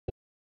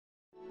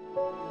So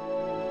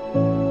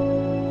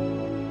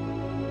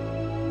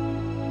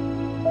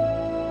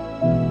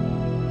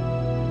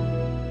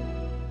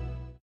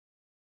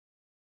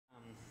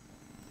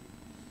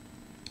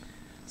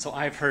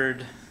I've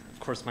heard, of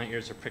course my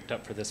ears are pricked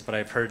up for this, but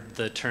I've heard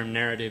the term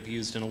narrative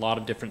used in a lot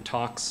of different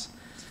talks.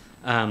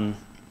 Carl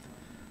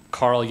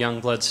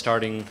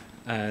Youngblood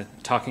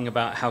talking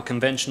about how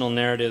conventional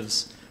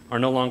narratives are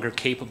no longer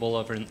capable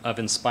of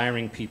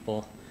inspiring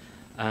people.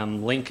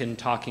 Lincoln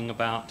talking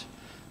about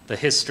the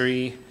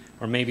history,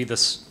 or maybe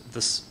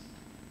this,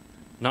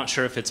 not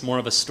sure if it's more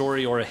of a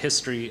story or a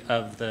history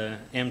of the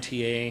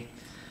MTA.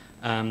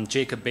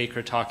 Jacob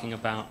Baker talking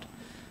about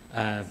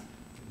that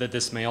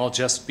this may all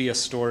just be a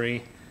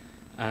story.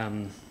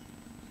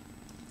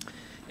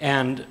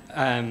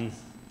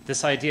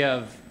 This idea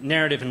of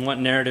narrative and what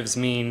narratives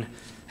mean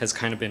has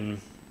kind of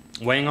been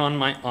weighing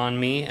on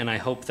me, and I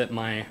hope that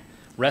my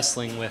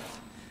wrestling with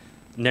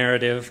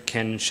narrative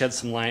can shed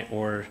some light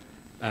or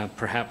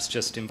perhaps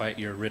just invite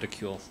your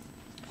ridicule.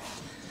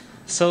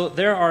 So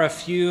there are a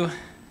few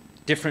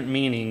different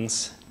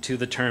meanings to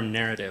the term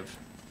narrative.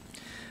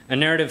 A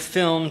narrative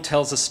film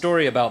tells a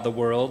story about the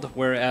world,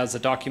 whereas a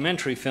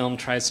documentary film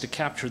tries to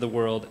capture the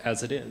world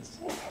as it is.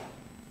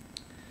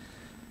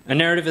 A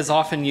narrative is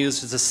often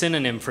used as a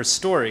synonym for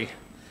story,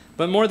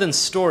 but more than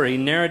story,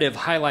 narrative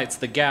highlights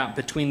the gap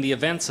between the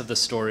events of the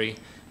story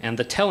and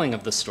the telling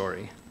of the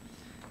story.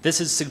 This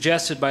is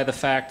suggested by the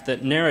fact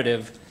that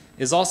narrative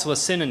is also a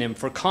synonym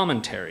for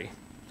commentary.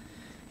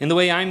 In the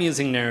way I'm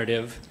using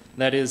narrative,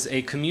 that is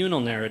a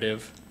communal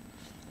narrative,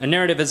 a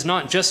narrative is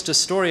not just a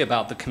story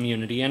about the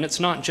community, and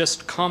it's not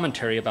just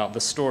commentary about the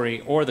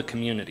story or the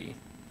community.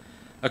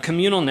 A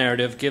communal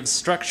narrative gives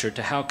structure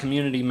to how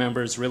community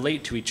members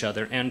relate to each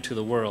other and to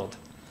the world.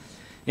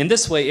 In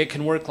this way, it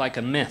can work like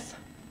a myth,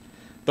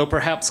 though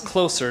perhaps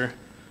closer,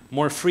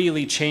 more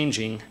freely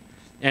changing,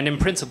 and in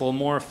principle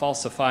more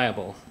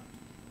falsifiable.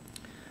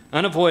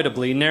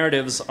 Unavoidably,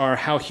 narratives are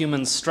how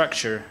humans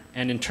structure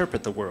and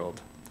interpret the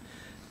world.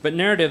 But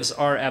narratives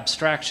are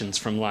abstractions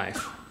from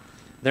life.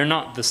 They're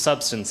not the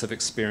substance of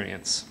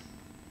experience.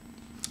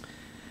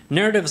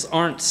 Narratives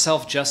aren't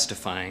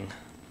self-justifying,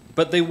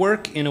 but they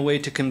work in a way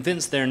to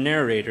convince their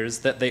narrators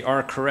that they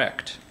are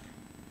correct.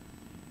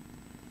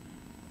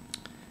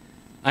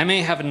 I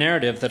may have a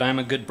narrative that I'm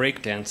a good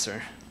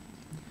breakdancer.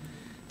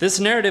 This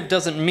narrative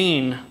doesn't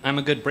mean I'm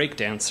a good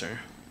breakdancer,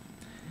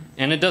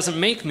 and it doesn't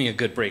make me a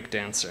good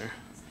breakdancer,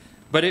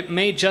 but it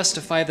may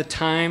justify the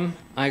time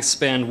I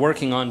spend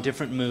working on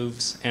different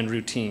moves and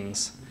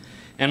routines,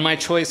 and my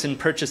choice in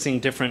purchasing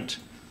different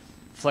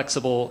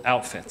flexible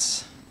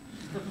outfits.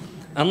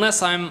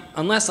 Unless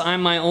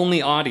I'm my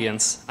only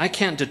audience, I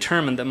can't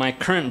determine that my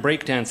current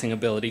breakdancing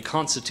ability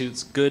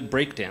constitutes good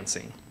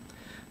breakdancing.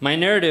 My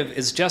narrative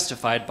is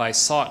justified by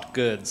sought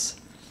goods,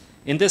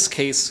 in this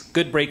case,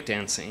 good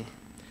breakdancing,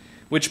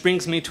 which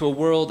brings me to a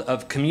world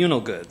of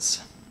communal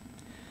goods.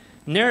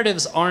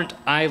 Narratives aren't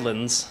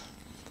islands,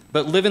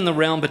 but live in the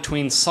realm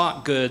between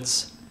sought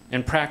goods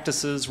and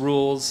practices,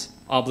 rules,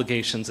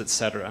 obligations,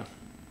 etc.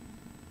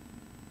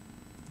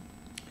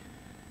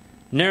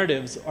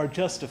 Narratives are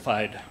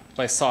justified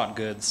by sought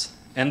goods,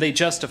 and they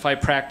justify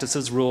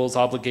practices, rules,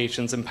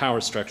 obligations, and power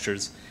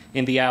structures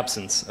in the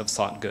absence of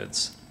sought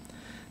goods.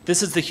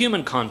 This is the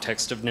human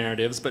context of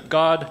narratives, but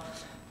God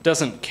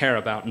doesn't care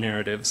about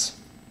narratives.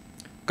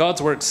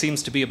 God's work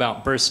seems to be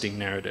about bursting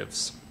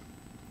narratives.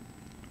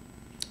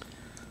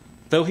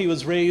 Though he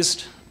was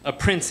raised a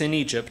prince in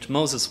Egypt,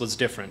 Moses was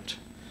different.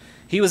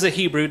 He was a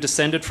Hebrew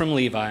descended from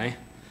Levi.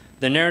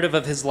 The narrative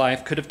of his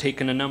life could have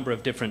taken a number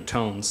of different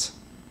tones.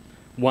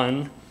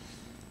 1,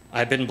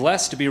 I've been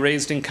blessed to be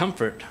raised in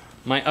comfort.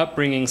 My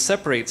upbringing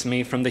separates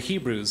me from the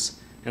Hebrews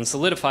and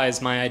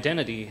solidifies my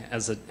identity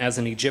as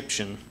an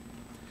Egyptian.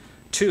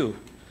 2,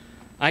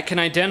 I can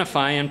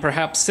identify and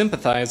perhaps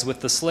sympathize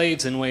with the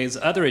slaves in ways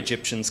other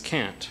Egyptians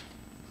can't.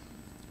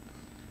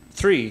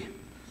 3,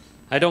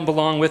 I don't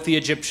belong with the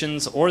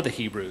Egyptians or the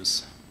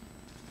Hebrews.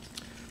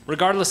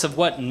 Regardless of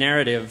what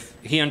narrative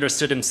he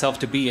understood himself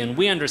to be in,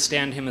 we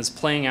understand him as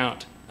playing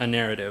out a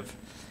narrative.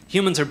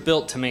 Humans are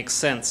built to make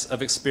sense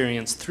of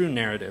experience through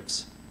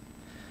narratives.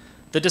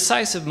 The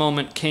decisive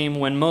moment came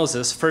when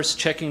Moses, first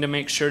checking to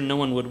make sure no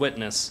one would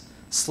witness,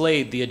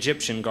 slayed the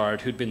Egyptian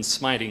guard who'd been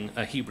smiting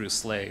a Hebrew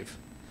slave.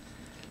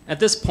 At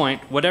this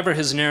point, whatever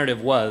his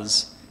narrative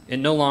was, it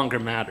no longer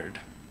mattered.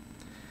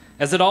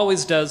 As it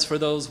always does for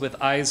those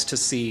with eyes to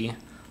see,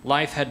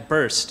 life had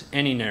burst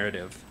any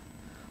narrative.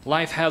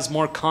 Life has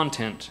more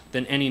content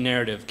than any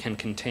narrative can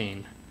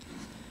contain.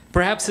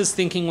 Perhaps his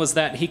thinking was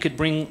that he could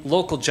bring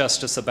local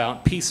justice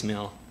about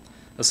piecemeal,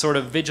 a sort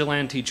of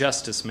vigilante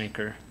justice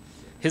maker.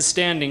 His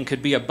standing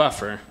could be a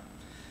buffer,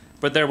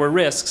 but there were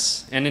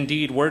risks, and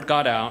indeed word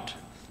got out,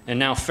 and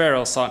now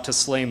Pharaoh sought to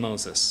slay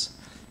Moses.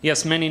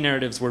 Yes, many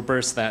narratives were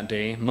burst that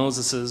day,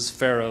 Moses's,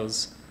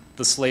 Pharaoh's,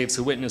 the slaves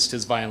who witnessed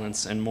his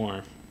violence, and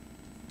more.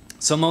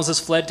 So Moses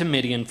fled to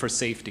Midian for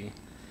safety.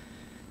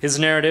 His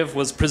narrative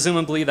was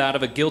presumably that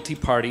of a guilty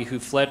party who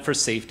fled for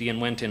safety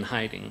and went in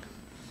hiding,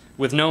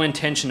 with no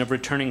intention of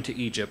returning to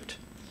Egypt.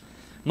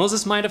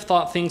 Moses might have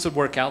thought things would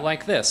work out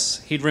like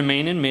this. He'd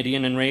remain in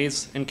Midian and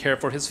raise and care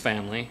for his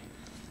family,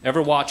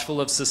 ever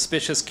watchful of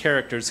suspicious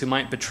characters who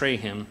might betray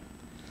him.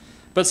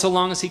 But so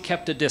long as he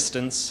kept a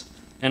distance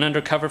and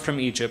under cover from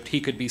Egypt,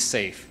 he could be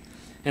safe.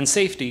 And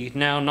safety,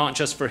 now not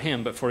just for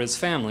him but for his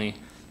family,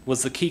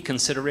 was the key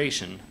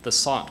consideration, the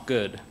sought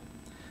good.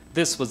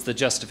 This was the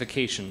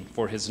justification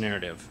for his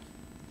narrative.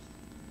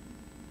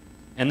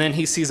 And then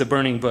he sees a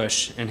burning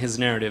bush, and his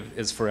narrative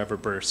is forever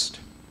burst.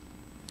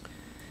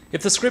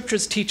 If the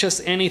scriptures teach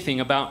us anything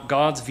about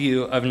God's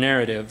view of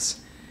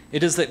narratives,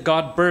 it is that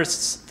God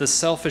bursts the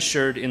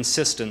self-assured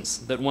insistence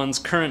that one's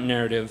current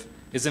narrative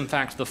is in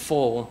fact the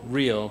full,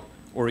 real,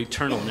 or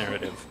eternal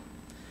narrative.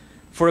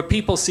 For a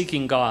people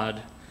seeking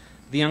God,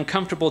 the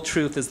uncomfortable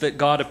truth is that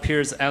God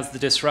appears as the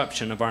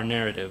disruption of our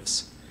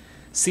narratives.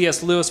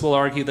 C.S. Lewis will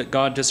argue that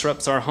God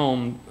disrupts our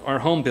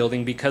home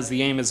building because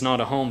the aim is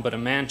not a home but a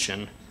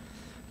mansion.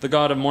 The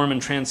God of Mormon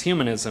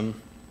Transhumanism,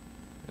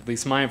 at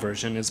least my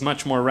version, is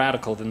much more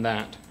radical than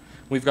that.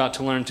 We've got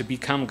to learn to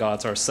become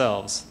gods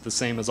ourselves, the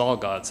same as all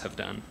gods have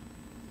done.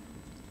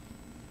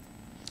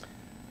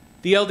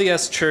 The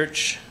LDS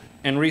Church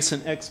and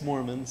recent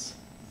ex-Mormons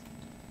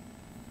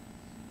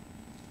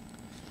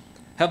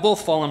have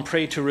both fallen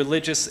prey to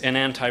religious and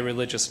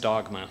anti-religious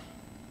dogma.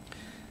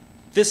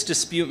 This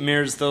dispute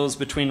mirrors those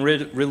between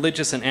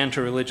religious and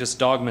anti-religious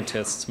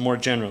dogmatists more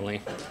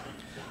generally.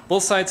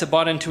 Both sides have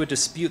bought into a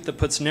dispute that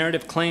puts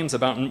narrative claims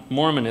about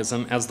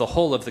Mormonism as the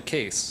whole of the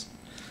case.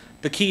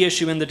 The key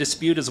issue in the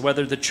dispute is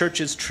whether the church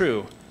is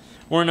true,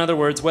 or in other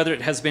words, whether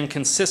it has been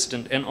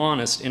consistent and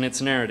honest in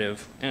its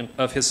narrative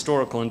of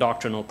historical and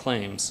doctrinal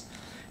claims,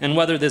 and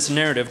whether this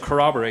narrative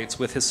corroborates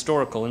with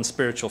historical and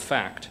spiritual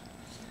fact.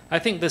 I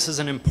think this is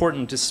an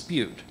important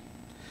dispute.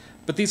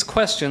 But these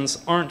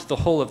questions aren't the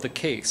whole of the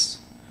case,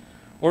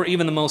 or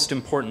even the most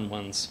important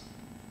ones.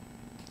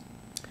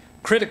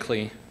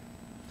 Critically,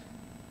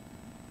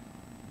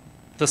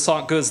 the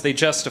sought goods they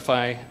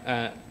justify,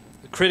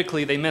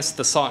 critically they miss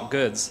the sought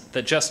goods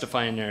that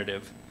justify a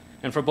narrative.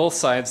 And for both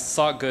sides,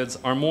 sought goods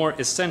are more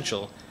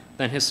essential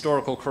than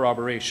historical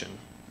corroboration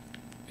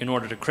in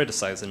order to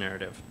criticize a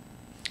narrative.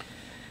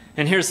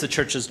 And here's the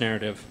church's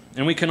narrative,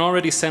 and we can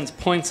already sense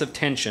points of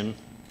tension.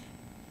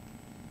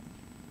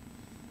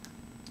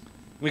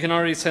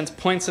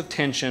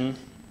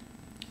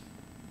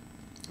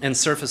 And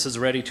surfaces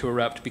ready to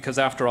erupt because,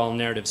 after all,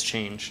 narratives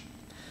change.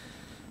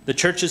 The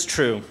church is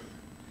true.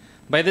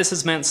 By this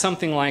is meant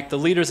something like the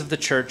leaders of the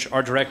church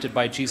are directed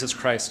by Jesus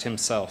Christ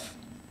himself.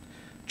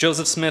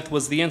 Joseph Smith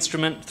was the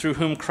instrument through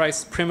whom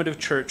Christ's primitive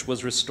church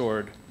was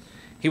restored.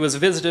 He was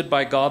visited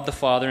by God the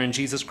Father and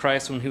Jesus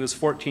Christ when he was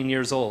 14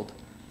 years old.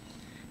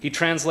 He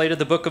translated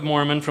the Book of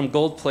Mormon from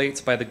gold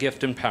plates by the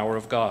gift and power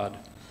of God.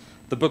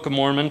 The Book of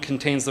Mormon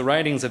contains the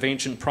writings of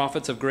ancient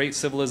prophets of great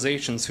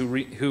civilizations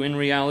who in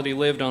reality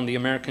lived on the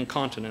American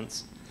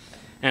continents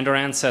and are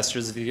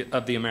ancestors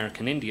of the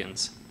American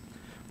Indians.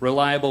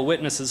 Reliable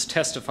witnesses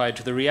testified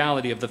to the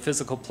reality of the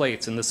physical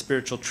plates and the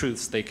spiritual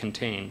truths they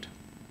contained.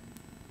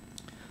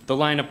 The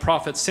line of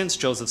prophets since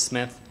Joseph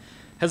Smith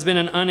has been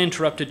an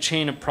uninterrupted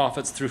chain of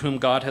prophets through whom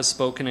God has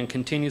spoken and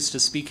continues to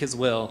speak his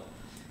will,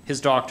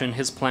 his doctrine,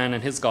 his plan,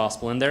 and his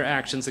gospel, and their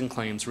actions and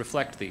claims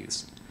reflect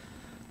these.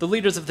 The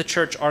leaders of the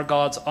church are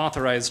God's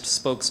authorized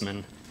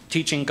spokesmen,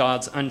 teaching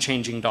God's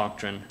unchanging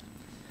doctrine.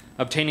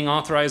 Obtaining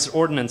authorized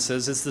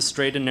ordinances is the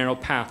straight and narrow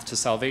path to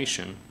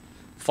salvation.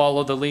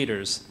 Follow the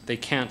leaders. They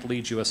can't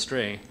lead you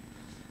astray.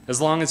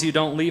 As long as you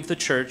don't leave the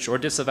church or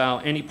disavow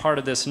any part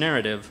of this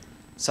narrative,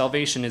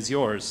 salvation is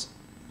yours.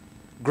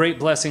 Great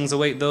blessings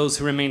await those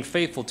who remain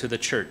faithful to the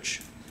church,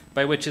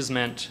 by which is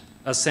meant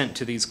assent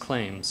to these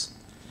claims.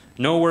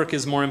 No work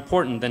is more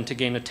important than to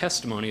gain a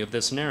testimony of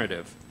this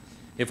narrative.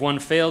 If one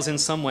fails in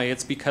some way,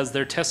 it's because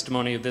their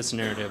testimony of this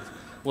narrative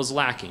was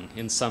lacking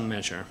in some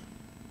measure.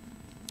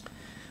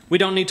 We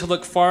don't need to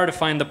look far to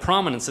find the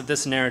prominence of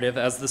this narrative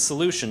as the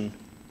solution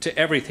to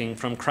everything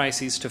from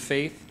crises to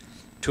faith,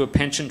 to a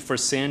penchant for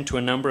sin, to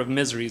a number of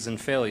miseries and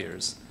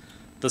failures.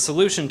 The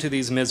solution to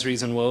these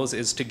miseries and woes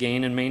is to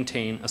gain and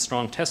maintain a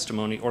strong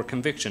testimony or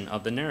conviction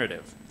of the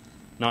narrative.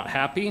 Not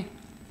happy?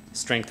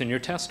 Strengthen your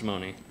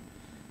testimony.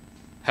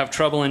 Have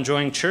trouble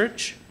enjoying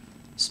church?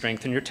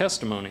 Strengthen your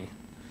testimony.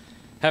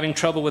 Having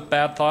trouble with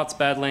bad thoughts,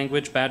 bad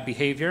language, bad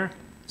behavior?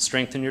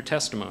 Strengthen your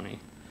testimony.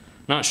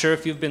 Not sure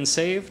if you've been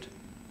saved?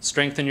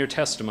 Strengthen your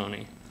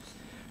testimony.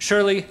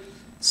 Surely,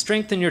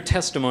 strengthen your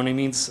testimony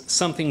means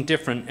something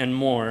different and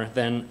more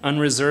than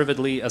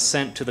unreservedly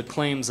assent to the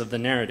claims of the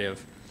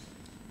narrative.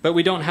 But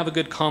we don't have a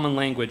good common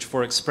language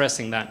for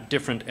expressing that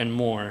different and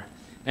more,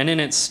 and in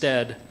its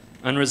stead,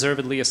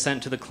 unreservedly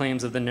assent to the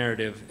claims of the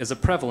narrative is a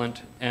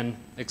prevalent and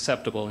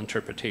acceptable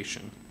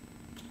interpretation.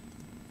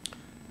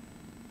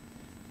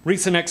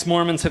 Recent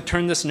ex-Mormons have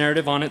turned this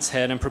narrative on its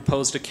head and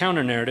proposed a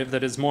counter-narrative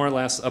that is more or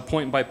less a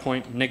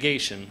point-by-point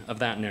negation of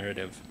that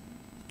narrative.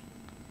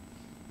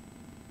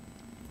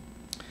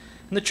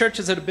 And the church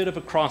is at a bit of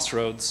a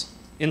crossroads.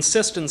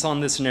 Insistence on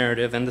this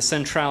narrative and the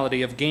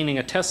centrality of gaining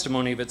a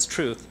testimony of its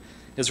truth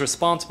is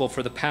responsible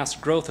for the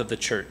past growth of the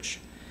church.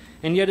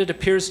 and yet it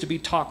appears to be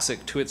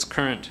toxic to its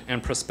current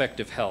and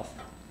prospective health.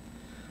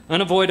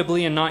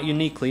 Unavoidably and not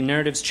uniquely,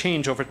 narratives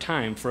change over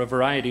time for a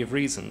variety of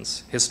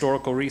reasons: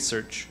 historical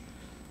research,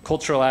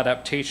 cultural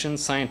adaptation,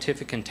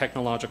 scientific and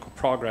technological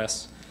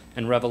progress,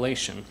 and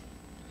revelation.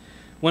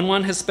 When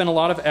one has spent a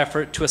lot of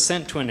effort to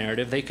assent to a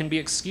narrative, they can be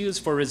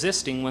excused for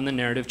resisting when the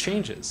narrative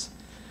changes.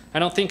 I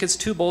don't think it's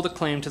too bold a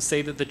claim to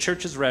say that the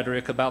Church's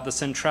rhetoric about the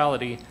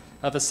centrality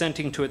of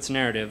assenting to its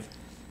narrative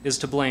is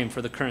to blame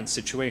for the current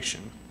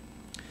situation.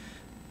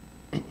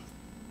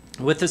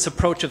 With this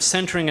approach of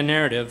centering a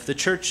narrative, the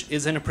Church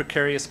is in a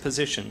precarious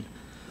position.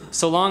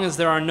 So long as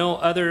there are no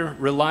other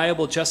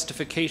reliable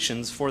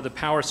justifications for the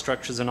power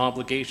structures and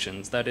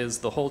obligations, that is,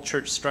 the whole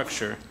Church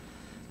structure,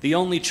 the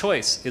only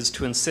choice is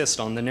to insist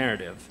on the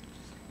narrative,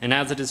 and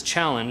as it is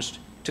challenged,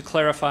 to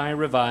clarify,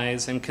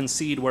 revise, and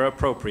concede where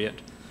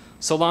appropriate,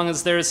 so long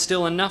as there is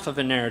still enough of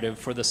a narrative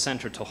for the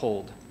center to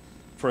hold,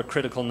 for a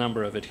critical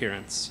number of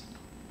adherents.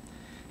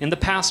 In the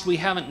past, we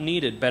haven't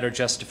needed better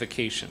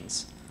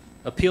justifications.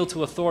 Appeal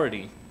to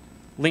authority,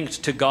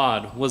 linked to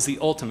God, was the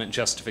ultimate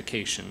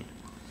justification.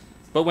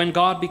 But when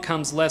God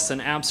becomes less an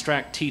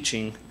abstract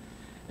teaching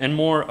and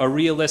more a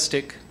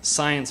realistic,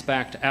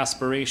 science-backed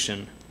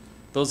aspiration,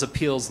 those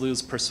appeals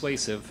lose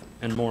persuasive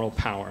and moral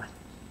power.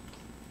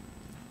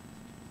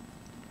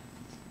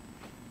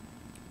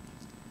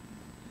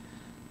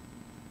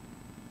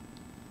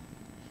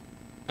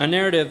 A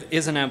narrative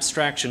is an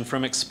abstraction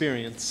from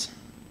experience,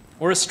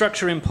 or a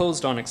structure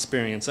imposed on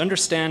experience.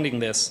 Understanding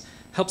this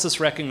helps us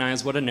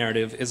recognize what a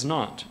narrative is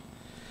not.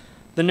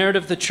 The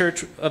narrative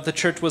of the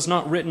church was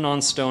not written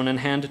on stone and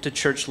handed to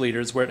church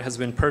leaders where it has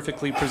been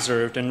perfectly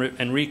preserved and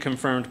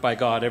reconfirmed by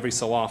God every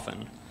so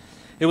often.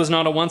 It was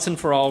not a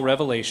once-and-for-all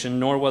revelation,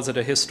 nor was it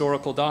a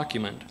historical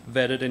document,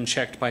 vetted and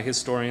checked by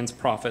historians,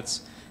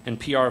 prophets, and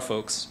PR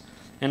folks,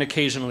 and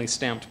occasionally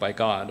stamped by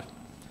God.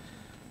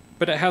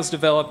 But it has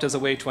developed as a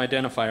way to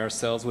identify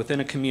ourselves within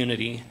a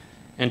community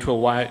and to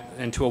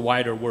a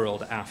wider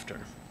world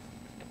after.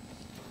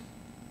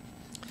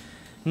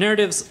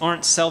 Narratives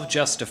aren't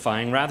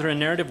self-justifying. Rather, a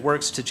narrative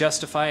works to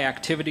justify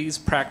activities,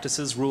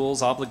 practices,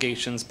 rules,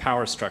 obligations,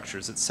 power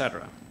structures,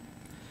 etc.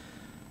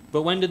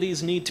 But when do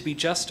these need to be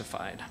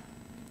justified?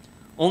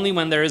 Only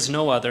when there is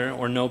no other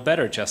or no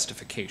better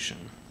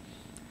justification.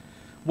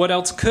 What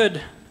else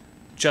could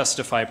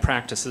justify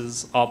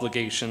practices,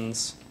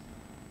 obligations,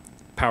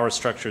 power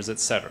structures,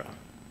 etc.?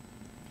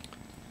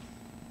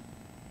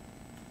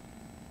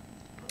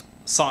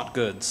 Sought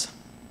goods.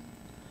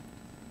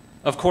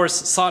 Of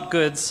course, sought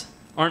goods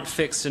aren't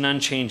fixed and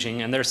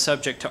unchanging, and they're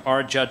subject to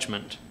our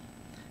judgment.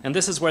 And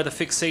this is where the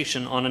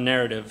fixation on a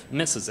narrative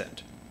misses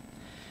it.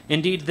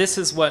 Indeed, this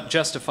is what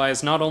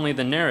justifies not only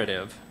the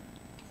narrative,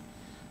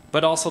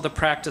 but also the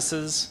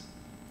practices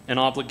and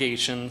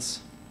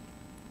obligations,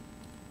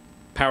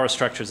 power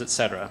structures,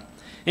 etc.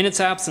 In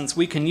its absence,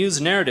 we can use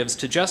narratives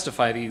to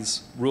justify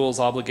these rules,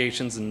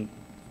 obligations, and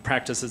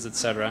practices,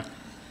 etc.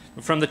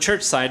 From the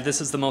church side, this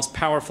is the most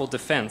powerful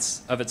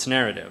defense of its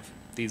narrative,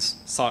 these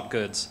sought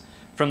goods.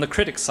 From the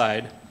critic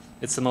side,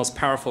 it's the most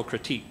powerful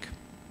critique.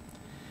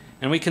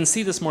 And we can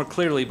see this more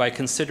clearly by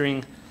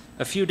considering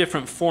a few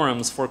different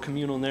forums for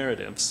communal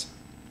narratives: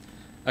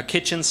 a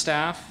kitchen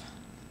staff,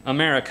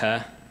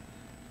 America,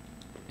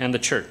 and the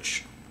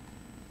church.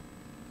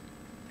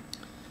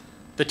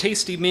 The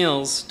tasty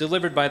meals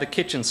delivered by the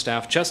kitchen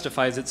staff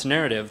justifies its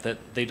narrative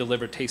that they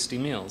deliver tasty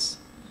meals.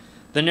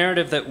 The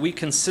narrative that we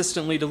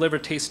consistently deliver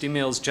tasty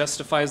meals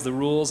justifies the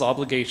rules,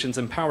 obligations,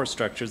 and power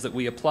structures that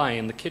we apply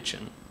in the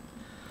kitchen.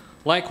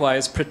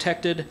 Likewise,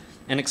 protected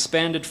and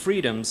expanded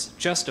freedoms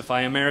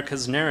justify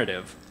America's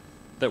narrative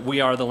that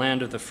we are the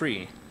land of the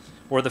free,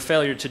 or the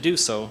failure to do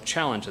so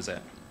challenges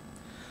it.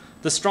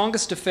 The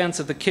strongest defense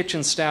of the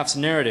kitchen staff's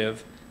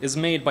narrative is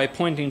made by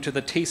pointing to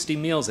the tasty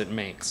meals it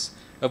makes,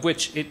 of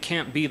which it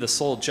can't be the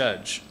sole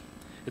judge.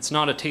 It's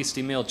not a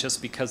tasty meal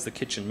just because the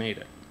kitchen made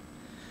it.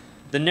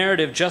 The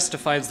narrative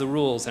justifies the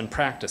rules and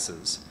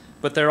practices,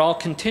 but they're all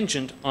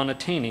contingent on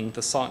attaining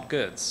the sought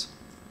goods.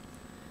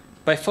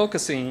 By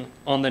focusing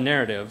on the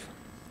narrative,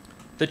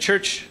 the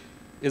church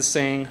is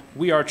saying,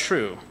 we are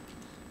true.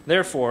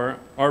 Therefore,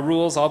 our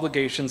rules,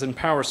 obligations, and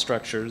power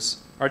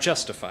structures are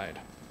justified.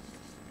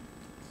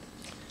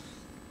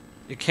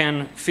 It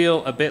can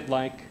feel a bit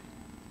like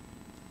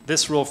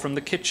this rule from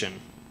the kitchen.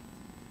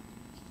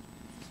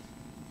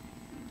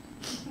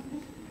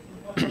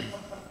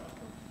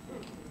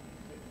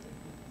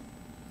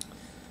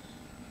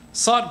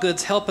 Sought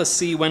goods help us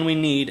see when we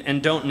need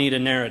and don't need a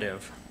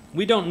narrative.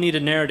 We don't need a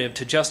narrative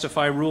to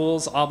justify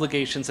rules,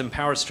 obligations, and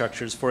power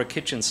structures for a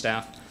kitchen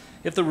staff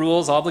if the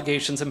rules,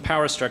 obligations, and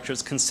power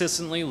structures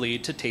consistently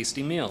lead to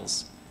tasty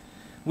meals.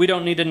 We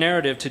don't need a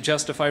narrative to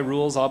justify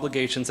rules,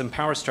 obligations, and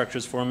power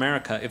structures for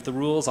America if the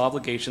rules,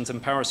 obligations,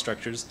 and power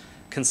structures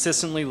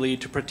consistently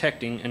lead to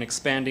protecting and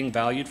expanding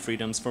valued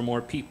freedoms for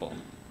more people.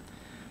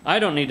 I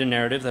don't need a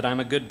narrative that I'm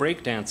a good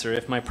breakdancer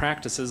if my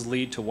practices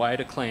lead to wide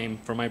acclaim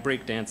for my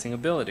breakdancing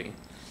ability.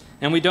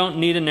 And we don't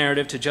need a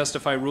narrative to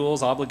justify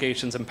rules,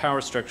 obligations, and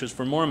power structures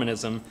for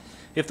Mormonism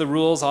if the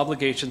rules,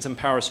 obligations, and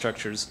power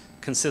structures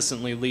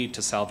consistently lead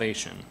to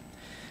salvation.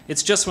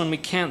 It's just when we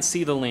can't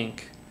see the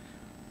link,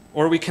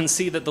 or we can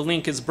see that the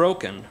link is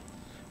broken,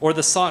 or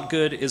the sought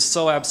good is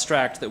so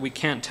abstract that we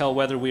can't tell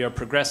whether we are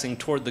progressing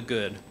toward the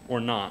good or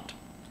not.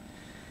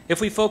 If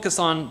we focus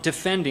on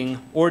defending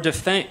or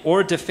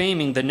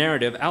defaming the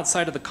narrative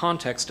outside of the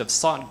context of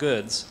sought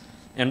goods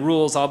and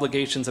rules,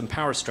 obligations, and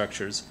power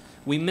structures,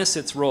 we miss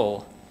its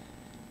role,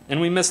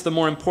 and we miss the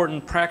more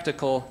important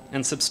practical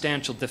and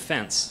substantial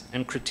defense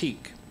and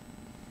critique.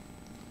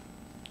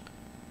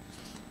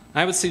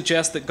 I would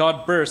suggest that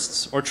God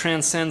bursts or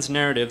transcends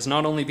narratives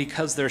not only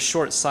because they're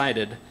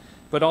short-sighted,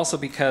 but also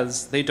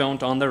because they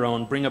don't on their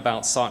own bring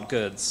about sought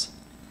goods.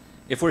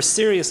 If we're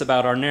serious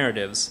about our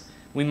narratives,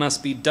 we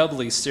must be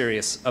doubly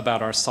serious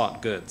about our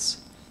sought goods.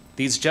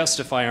 These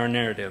justify our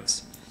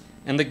narratives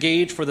and the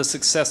gauge for the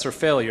success or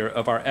failure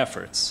of our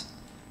efforts.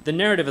 The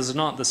narrative is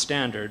not the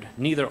standard,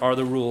 neither are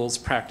the rules,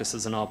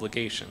 practices, and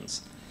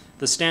obligations.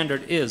 The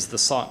standard is the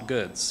sought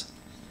goods.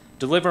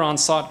 Deliver on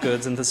sought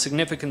goods, and the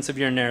significance of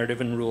your narrative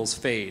and rules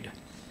fade.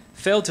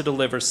 Fail to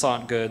deliver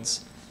sought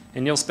goods,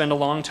 and you'll spend a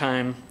long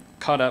time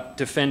caught up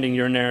defending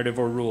your narrative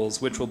or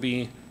rules, which will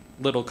be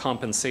little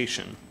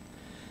compensation.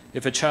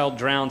 If a child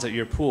drowns at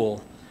your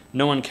pool,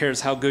 no one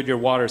cares how good your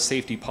water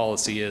safety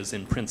policy is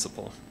in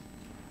principle.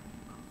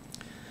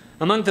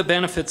 Among the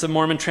benefits of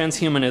Mormon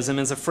transhumanism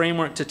is a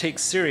framework to take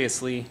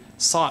seriously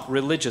sought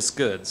religious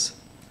goods,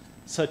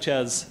 such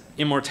as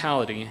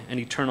immortality and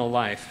eternal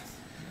life,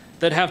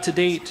 that have to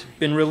date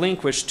been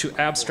relinquished to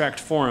abstract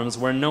forums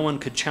where no one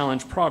could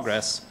challenge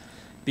progress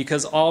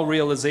because all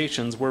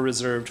realizations were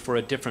reserved for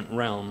a different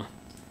realm.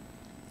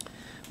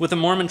 With a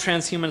Mormon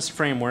transhumanist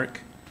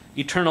framework,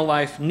 eternal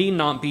life need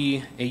not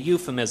be a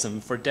euphemism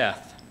for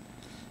death,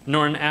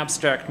 nor an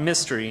abstract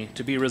mystery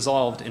to be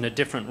resolved in a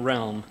different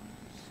realm,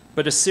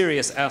 but a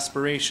serious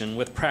aspiration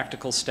with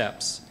practical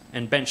steps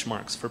and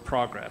benchmarks for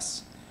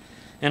progress.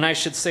 And I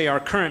should say our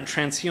current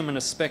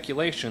transhumanist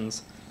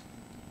speculations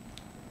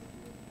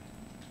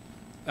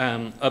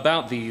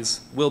about these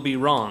will be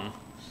wrong,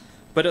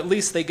 but at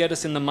least they get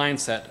us in the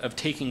mindset of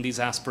taking these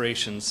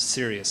aspirations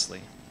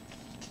seriously.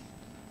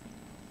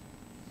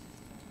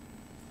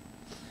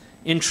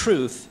 In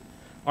truth,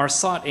 our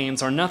sought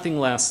aims are nothing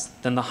less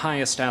than the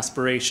highest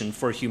aspiration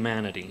for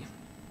humanity.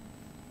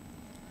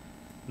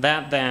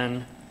 That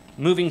then,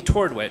 moving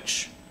toward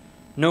which,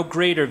 no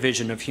greater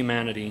vision of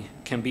humanity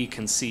can be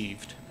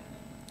conceived.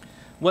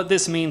 What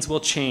this means will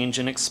change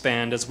and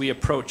expand as we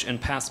approach and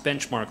pass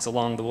benchmarks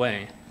along the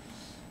way.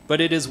 But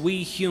it is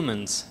we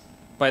humans,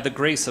 by the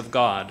grace of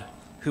God,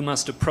 who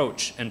must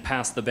approach and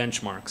pass the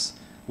benchmarks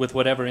with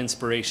whatever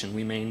inspiration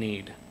we may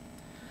need.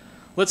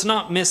 Let's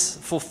not miss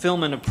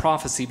fulfillment of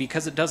prophecy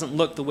because it doesn't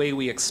look the way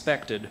we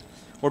expected,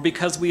 or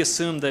because we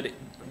assume that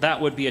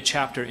that would be a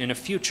chapter in a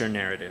future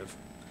narrative,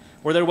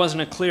 or there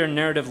wasn't a clear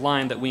narrative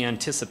line that we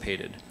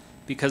anticipated,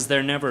 because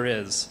there never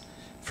is,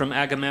 from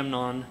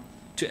Agamemnon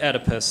to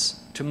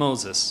Oedipus to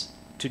Moses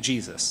to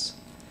Jesus.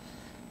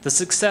 The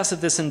success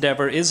of this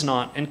endeavor is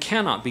not and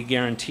cannot be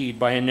guaranteed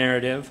by a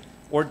narrative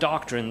or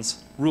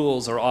doctrines,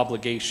 rules, or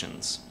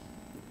obligations.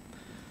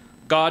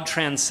 God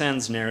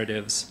transcends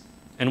narratives,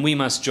 and we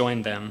must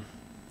join them.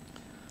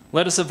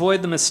 Let us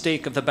avoid the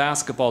mistake of the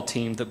basketball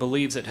team that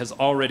believes it has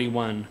already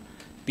won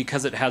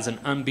because it has an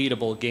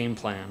unbeatable game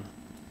plan.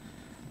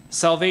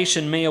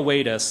 Salvation may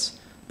await us,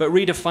 but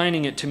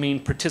redefining it to mean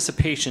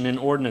participation in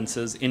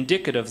ordinances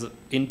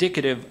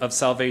indicative of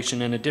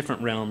salvation in a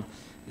different realm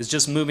is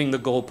just moving the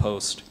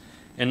goalpost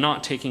and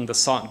not taking the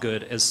sought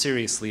good as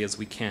seriously as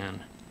we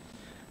can.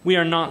 We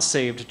are not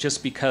saved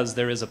just because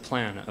there is a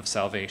plan of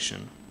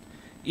salvation.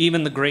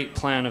 Even the great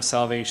plan of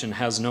salvation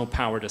has no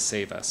power to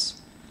save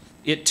us.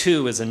 It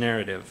too is a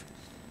narrative,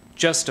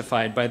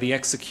 justified by the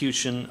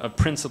execution of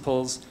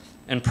principles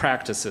and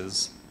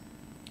practices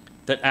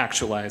that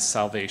actualize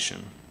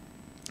salvation.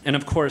 And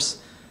of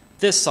course,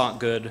 this sought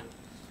good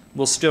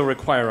will still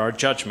require our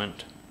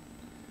judgment.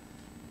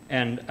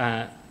 And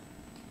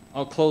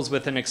I'll close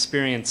with an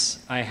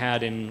experience I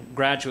had in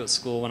graduate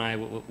school when I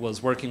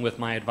was working with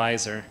my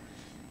advisor,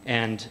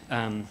 and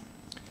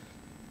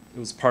it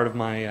was part of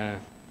my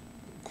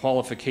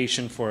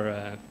qualification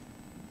for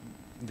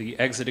the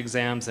exit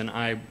exams, and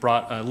I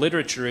brought a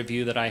literature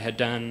review that I had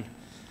done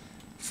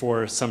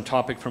for some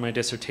topic for my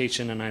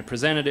dissertation, and I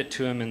presented it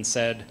to him and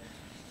said,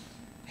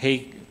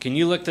 hey, can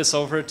you look this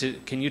over?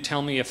 Can you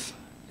tell me if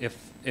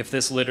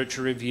this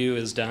literature review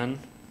is done?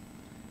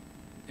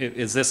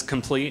 Is this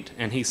complete?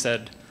 And he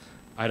said,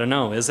 I don't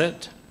know, is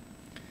it?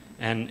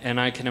 And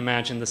I can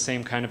imagine the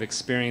same kind of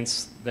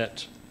experience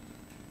that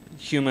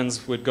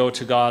humans would go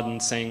to God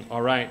and saying,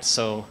 all right,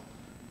 so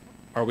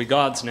are we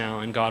gods now?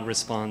 And God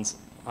responds,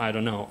 I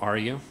don't know, are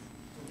you?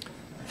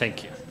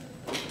 Thank you.